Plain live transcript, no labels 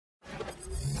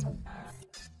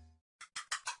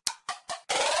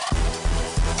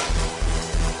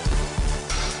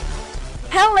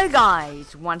Hello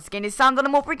guys, once again it's Sam and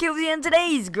I'm prokillzU, and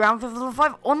today's Grand Theft Auto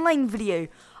 5 online video.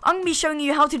 I'm going to be showing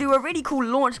you how to do a really cool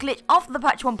launch glitch after the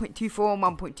patch 1.24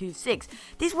 and 1.26.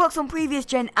 This works on previous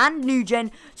gen and new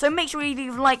gen, so make sure you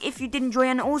leave a like if you did enjoy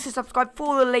and also subscribe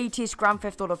for the latest Grand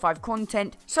Theft Auto 5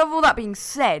 content. So with all that being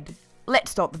said,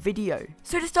 let's start the video.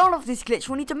 So to start off this glitch,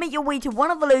 we'll need to make your way to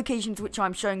one of the locations which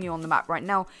I'm showing you on the map right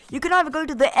now. You can either go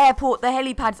to the airport, the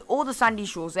helipads, or the Sandy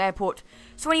Shores airport.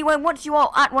 So anyway, once you are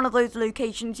at one of those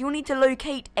locations, you'll need to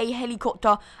locate a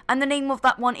helicopter, and the name of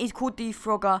that one is called the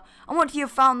Frogger. And once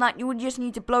you've found that, you will just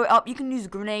need to blow it up. You can use a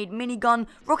grenade, minigun,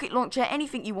 rocket launcher,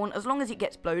 anything you want, as long as it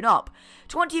gets blown up.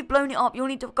 So once you've blown it up, you'll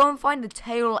need to go and find the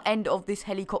tail end of this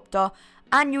helicopter,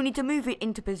 and you'll need to move it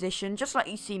into position, just like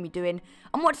you see me doing.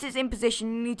 And once it's in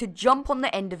position, you need to jump on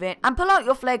the end of it and pull out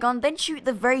your flare gun, then shoot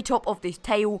the very top of this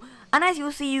tail. And as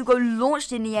you'll see, you go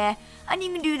launched in the air, and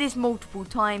you can do this multiple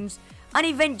times. And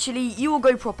eventually, you will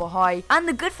go proper high. And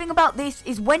the good thing about this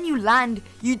is when you land,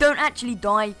 you don't actually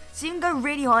die. So you can go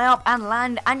really high up and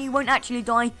land, and you won't actually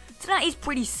die. So that is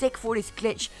pretty sick for this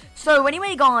glitch. So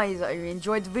anyway guys, I hope you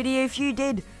enjoyed the video. If you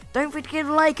did, don't forget to give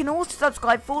a like and also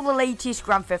subscribe for the latest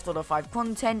Grand Theft Auto 5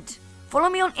 content. Follow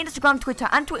me on Instagram, Twitter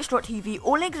and Twitch.tv.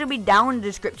 All links will be down in the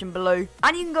description below.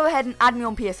 And you can go ahead and add me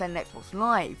on PSN and Xbox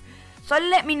Live. So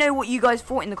let me know what you guys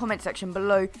thought in the comment section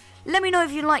below. Let me know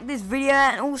if you liked this video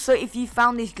and also if you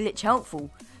found this glitch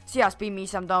helpful. So yeah, it's been me,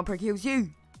 Sam prokillzU,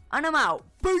 and I'm out.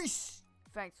 Peace!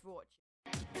 Thanks for watching.